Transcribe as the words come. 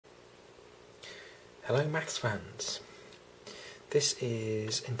Hello maths fans. This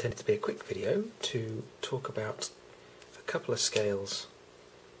is intended to be a quick video to talk about a couple of scales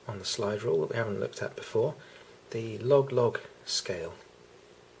on the slide rule that we haven't looked at before. The log-log scale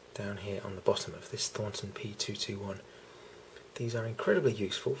down here on the bottom of this Thornton P221. These are incredibly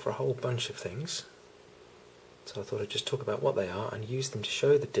useful for a whole bunch of things, so I thought I'd just talk about what they are and use them to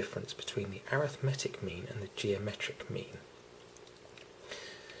show the difference between the arithmetic mean and the geometric mean.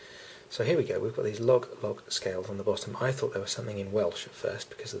 So here we go, we've got these log-log scales on the bottom. I thought there was something in Welsh at first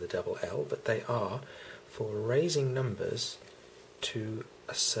because of the double L, but they are for raising numbers to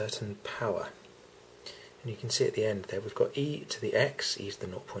a certain power. And you can see at the end there we've got e to the x, e to the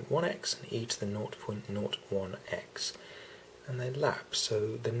 0.1x, and e to the 0.01x. And they lap,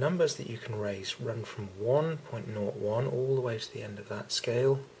 so the numbers that you can raise run from 1.01 all the way to the end of that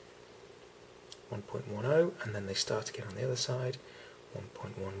scale, 1.10, and then they start again on the other side,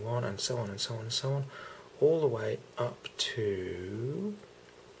 1.11, and so on and so on and so on, all the way up to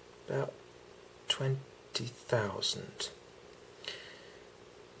about 20,000.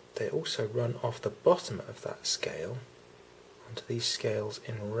 They also run off the bottom of that scale onto these scales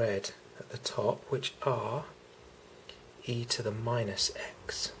in red at the top, which are e to the minus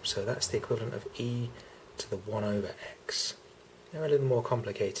x. So that's the equivalent of e to the 1 over x. They're a little more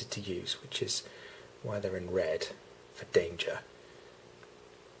complicated to use, which is why they're in red, for danger.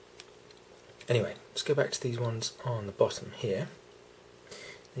 Anyway, let's go back to these ones on the bottom here.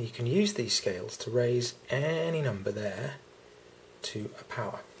 Now you can use these scales to raise any number there to a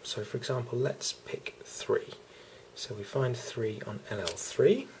power. So for example, let's pick 3. So we find 3 on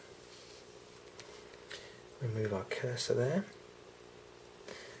LL3. We move our cursor there,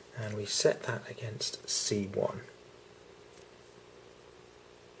 and we set that against C1.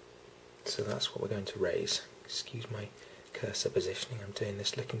 So that's what we're going to raise. Excuse my cursor positioning, I'm doing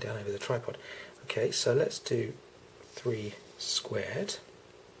this looking down over the tripod. Okay, so let's do 3 squared.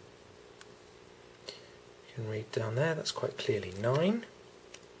 You can read down there, that's quite clearly 9.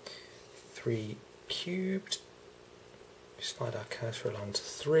 3 cubed. We slide our cursor along to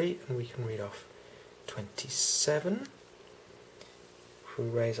 3 and we can read off 27. If we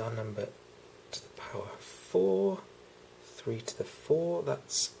raise our number to the power 4, 3 to the 4,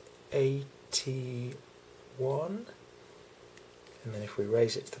 that's 81. And then if we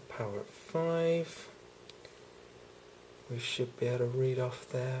raise it to the power of 5, we should be able to read off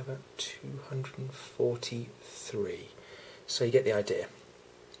there about 243. So you get the idea.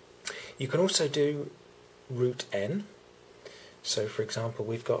 You can also do root n. So for example,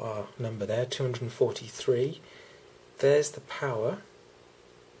 we've got our number there, 243. There's the power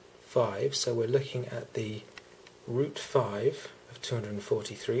 5, so we're looking at the root 5 of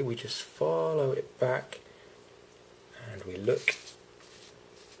 243. We just follow it back and we look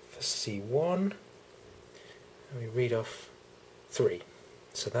for C1 and we read off 3.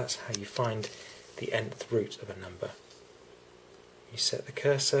 So that's how you find the nth root of a number. You set the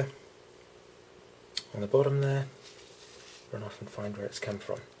cursor on the bottom there, run off and find where it's come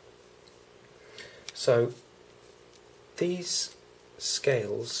from. So these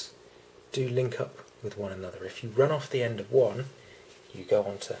scales do link up with one another. If you run off the end of one, you go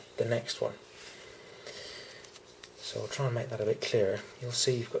on to the next one. So I'll try and make that a bit clearer. You'll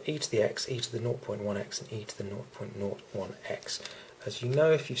see you've got e to the x, e to the 0.1x, and e to the 0.01x. As you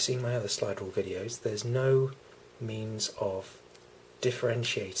know, if you've seen my other slide rule videos, there's no means of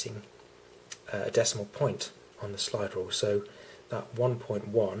differentiating a decimal point on the slide rule. So that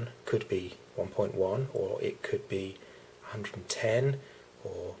 1.1 could be 1.1, or it could be 110,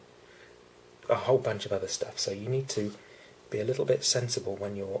 or a whole bunch of other stuff. So you need to be a little bit sensible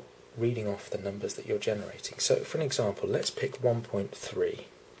when you're reading off the numbers that you're generating. So for an example, let's pick 1.3.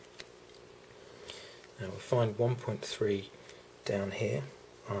 Now we find 1.3 down here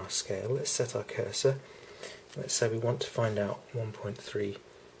on our scale. Let's set our cursor. Let's say we want to find out 1.3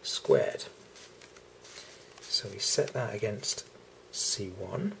 squared. So we set that against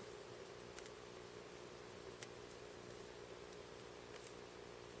C1.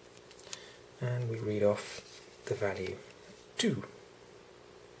 And we read off the value 2.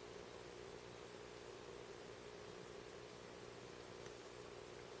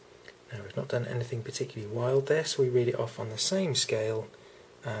 Now we've not done anything particularly wild there, so we read it off on the same scale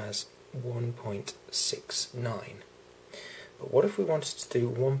as 1.69. But what if we wanted to do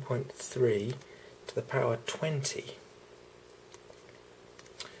 1.3 to the power 20?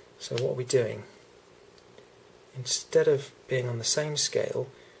 So what are we doing? Instead of being on the same scale,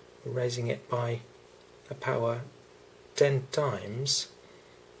 we're raising it by a power 10 times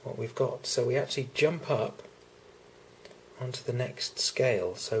what we've got. So we actually jump up onto the next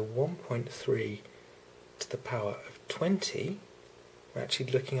scale. So 1.3 the power of 20, we're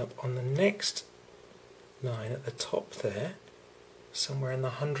actually looking up on the next line at the top there, somewhere in the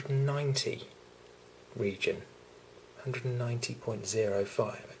 190 region.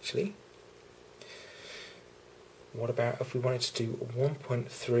 190.05 actually. What about if we wanted to do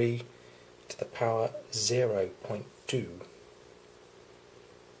 1.3 to the power 0.2?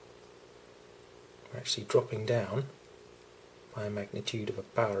 We're actually dropping down by a magnitude of a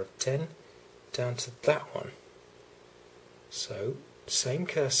power of 10 down to that one. So, same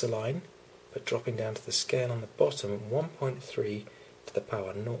cursor line, but dropping down to the scale on the bottom, 1.3 to the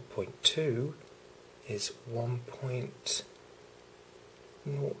power 0.2 is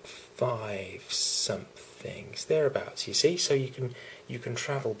 1.05 something, thereabouts, you see, so you can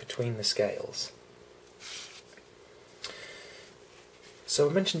travel between the scales. So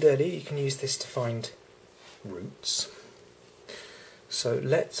I mentioned earlier you can use this to find roots. So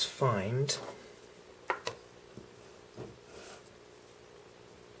let's find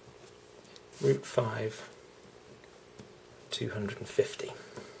root 5, 250.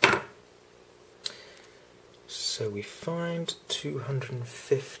 So we find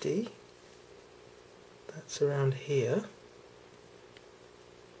 250, that's around here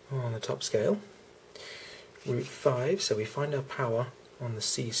on the top scale. Root 5, so we find our power on the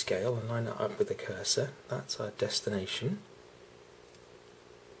C scale and line it up with the cursor, that's our destination.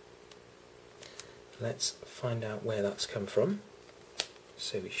 Let's find out where that's come from.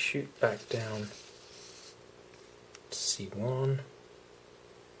 So we shoot back down to C1.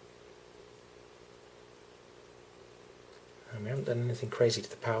 And we haven't done anything crazy to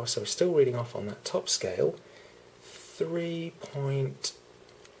the power, so we're still reading off on that top scale,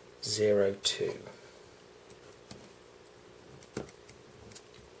 3.02.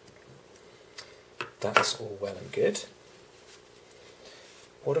 That's all well and good.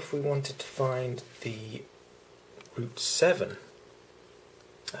 What if we wanted to find the root 7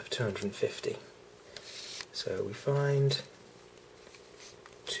 of 250? So we find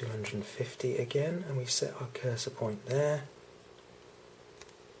 250 again, and we set our cursor point there.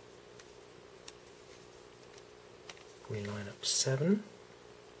 We line up 7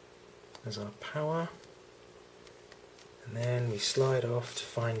 as our power, and then we slide off to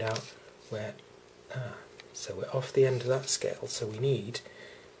find out where, so we're off the end of that scale, so we need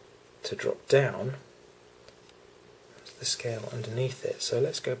to drop down to the scale underneath it. So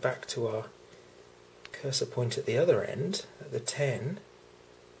let's go back to our cursor point at the other end, at the 10,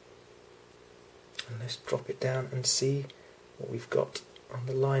 and let's drop it down and see what we've got on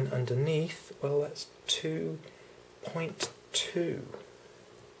the line underneath. Well, that's 2.2.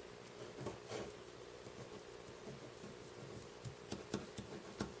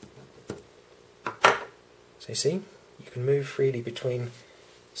 So you see, you can move freely between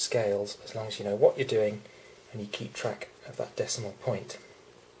scales as long as you know what you're doing and you keep track of that decimal point.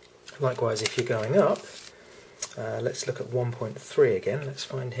 Likewise, if you're going up, let's look at 1.3 again. Let's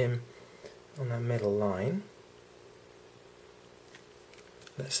find him on that middle line.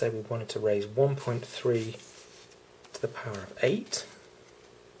 Let's say we wanted to raise 1.3 to the power of 8.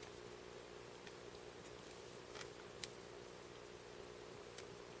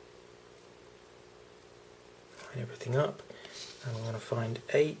 Line everything up, and we want to find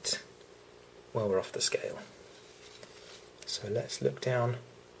 8. Well, we're off the scale. So let's look down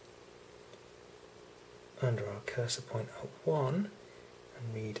under our cursor point at 1 and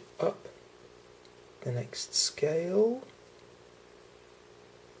read up the next scale.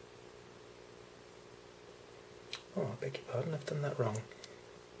 Oh, I beg your pardon, I've done that wrong.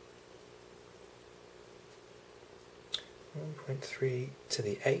 1.3 to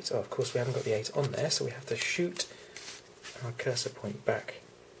the 8. Oh, of course we haven't got the 8 on there, so we have to shoot our cursor point back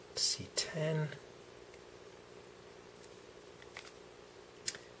to C10.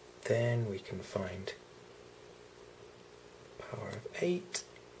 Then we can find power of 8,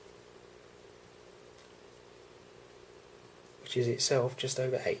 which is itself just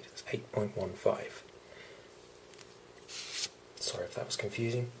over 8. It's 8.15. Sorry if that was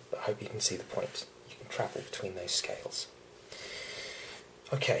confusing, but I hope you can see the point. You can travel between those scales.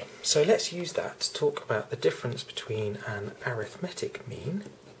 Okay, so let's use that to talk about the difference between an arithmetic mean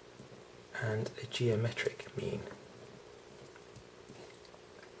and a geometric mean.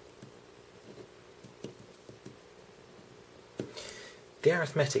 The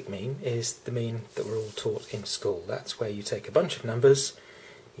arithmetic mean is the mean that we're all taught in school. That's where you take a bunch of numbers,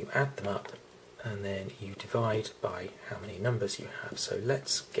 you add them up, and then you divide by how many numbers you have. So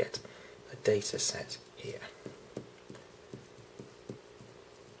let's get a data set here.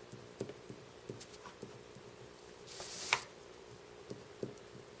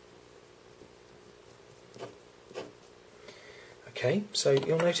 Okay, so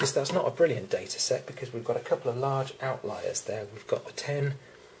you'll notice that's not a brilliant data set because we've got a couple of large outliers there. We've got the 10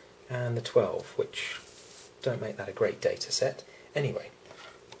 and the 12, which don't make that a great data set. Anyway,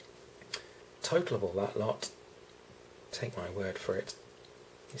 total of all that lot, take my word for it,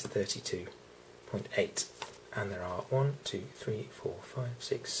 is 32.8. And there are 1, 2, 3, 4, 5,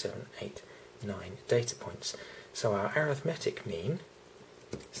 6, 7, 8, 9 data points. So our arithmetic mean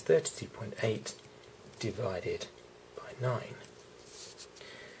is 32.8 divided by 9,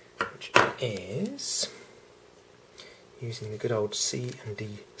 which is, using the good old C and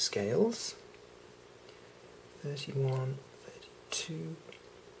D scales,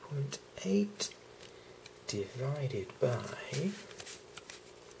 32.8 divided by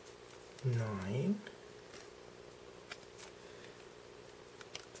 9.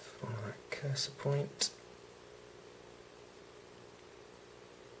 Follow that cursor point.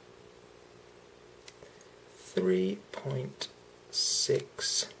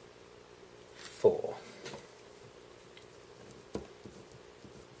 3.64.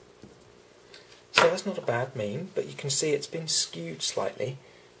 So that's not a bad mean, but you can see it's been skewed slightly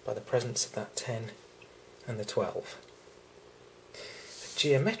by the presence of that 10 and the 12. The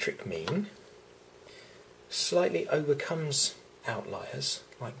geometric mean slightly overcomes outliers,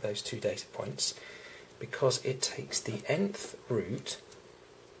 like those two data points, because it takes the nth root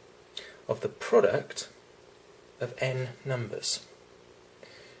of the product of n numbers.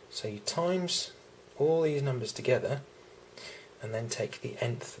 So you times all these numbers together and then take the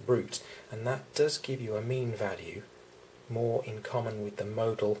nth root, and that does give you a mean value more in common with the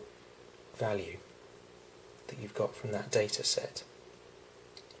modal value that you've got from that data set.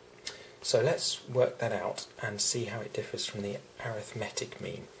 So let's work that out and see how it differs from the arithmetic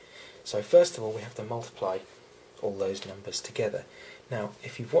mean. So first of all, we have to multiply all those numbers together. Now,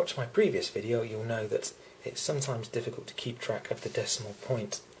 if you've watched my previous video, you'll know that it's sometimes difficult to keep track of the decimal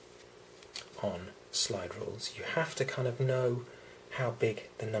point on slide rules. You have to kind of know how big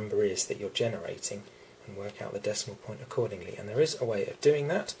the number is that you're generating and work out the decimal point accordingly. And there is a way of doing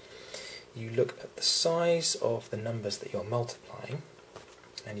that. You look at the size of the numbers that you're multiplying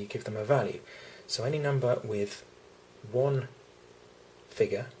and you give them a value. So any number with one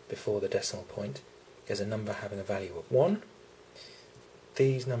figure before the decimal point is a number having a value of 1.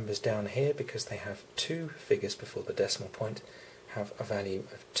 These numbers down here, because they have two figures before the decimal point, have a value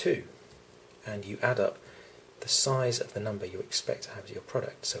of 2. And you add up the size of the number you expect to have as your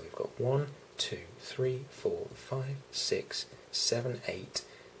product. So we've got 1, 2, 3, 4, 5, 6, 7, 8,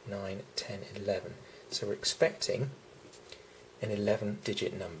 9, 10, 11. So we're expecting an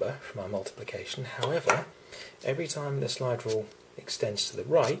 11-digit number from our multiplication. However, every time the slide rule extends to the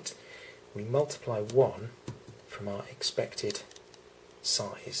right, we multiply 1 from our expected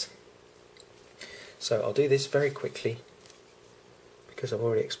size. So I'll do this very quickly because I've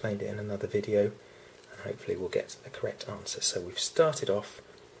already explained it in another video, and hopefully we'll get a correct answer. So we've started off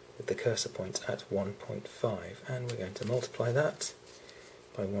with the cursor point at 1.5 and we're going to multiply that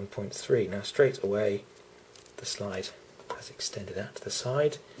by 1.3. Now straight away the slide has extended out to the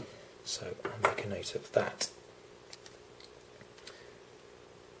side, so I'll make a note of that.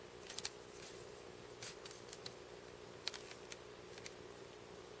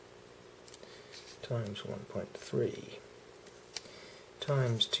 Times 1.3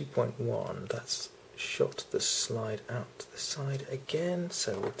 times 2.1, that's shot the slide out to the side again,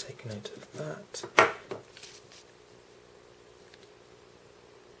 so we'll take a note of that.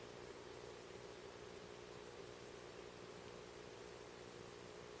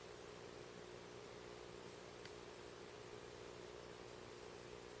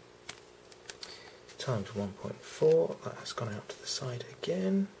 Times 1.4, that has gone out to the side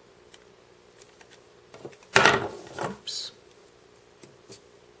again. Oops.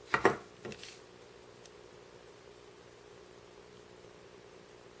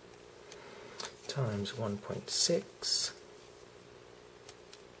 Times 1.6.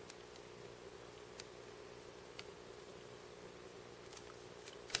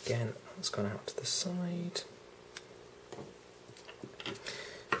 Again, that's gone out to the side.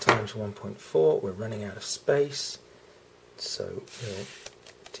 Times 1.4, we're running out of space, so we'll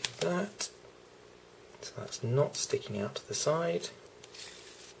do that. So that's not sticking out to the side.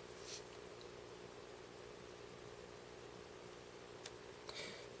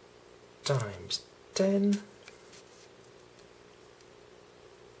 Times 10.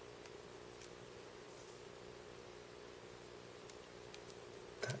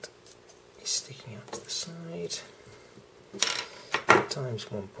 That is sticking out to the side. Times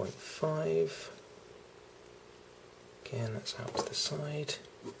 1.5. Again, that's out to the side.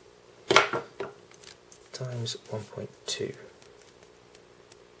 Times 1.2.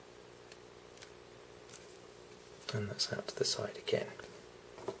 and that's out to the side again.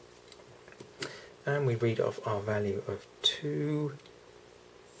 And we read off our value of 2,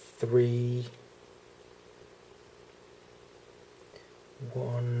 3,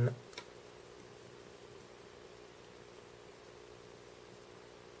 1,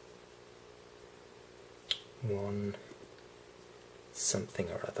 1, something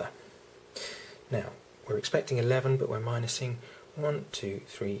or other. Now, we're expecting 11, but we're minusing 1, 2,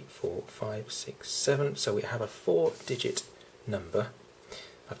 3, 4, 5, 6, 7, so we have a 4-digit number.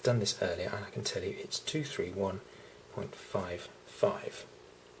 I've done this earlier and I can tell you it's 231.55.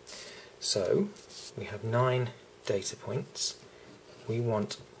 So we have 9 data points. We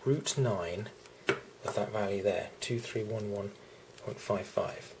want root 9 of that value there,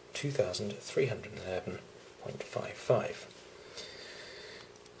 2311.55, 2311.55.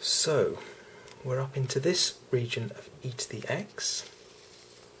 So we're up into this region of e to the x.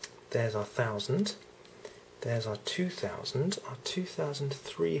 There's our 1000. There's our 2000. Our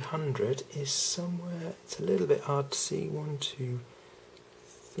 2300 is somewhere, it's a little bit hard to see, 1, 2,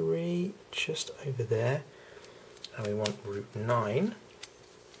 3, just over there. And we want root 9.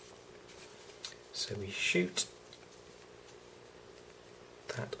 So we shoot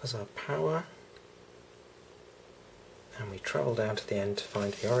that as our power, and we travel down to the end to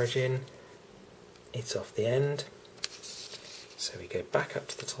find the origin. It's off the end, so we go back up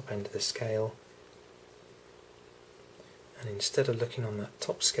to the top end of the scale, and instead of looking on that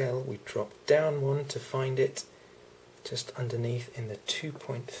top scale, we drop down one to find it just underneath in the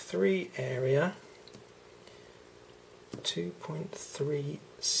 2.3 area.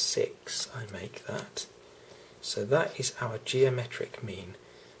 2.36, I make that. So that is our geometric mean.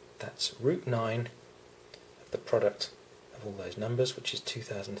 That's root 9 of the product of all those numbers, which is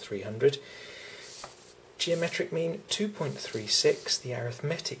 2300. Geometric mean 2.36, the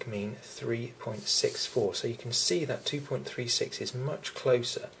arithmetic mean 3.64. So you can see that 2.36 is much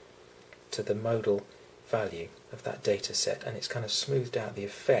closer to the modal value of that data set, and it's kind of smoothed out the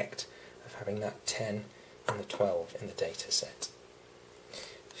effect of having that 10 and the 12 in the data set.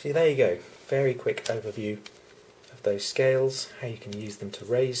 So there you go, very quick overview of those scales, how you can use them to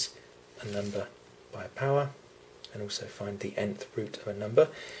raise a number by a power, and also find the nth root of a number,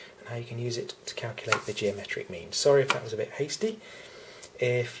 and how you can use it to calculate the geometric mean. Sorry if that was a bit hasty.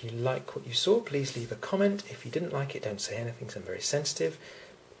 If you like what you saw, please leave a comment. If you didn't like it, don't say anything, because I'm very sensitive.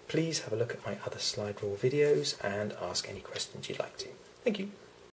 Please have a look at my other slide rule videos and ask any questions you'd like to. Thank you.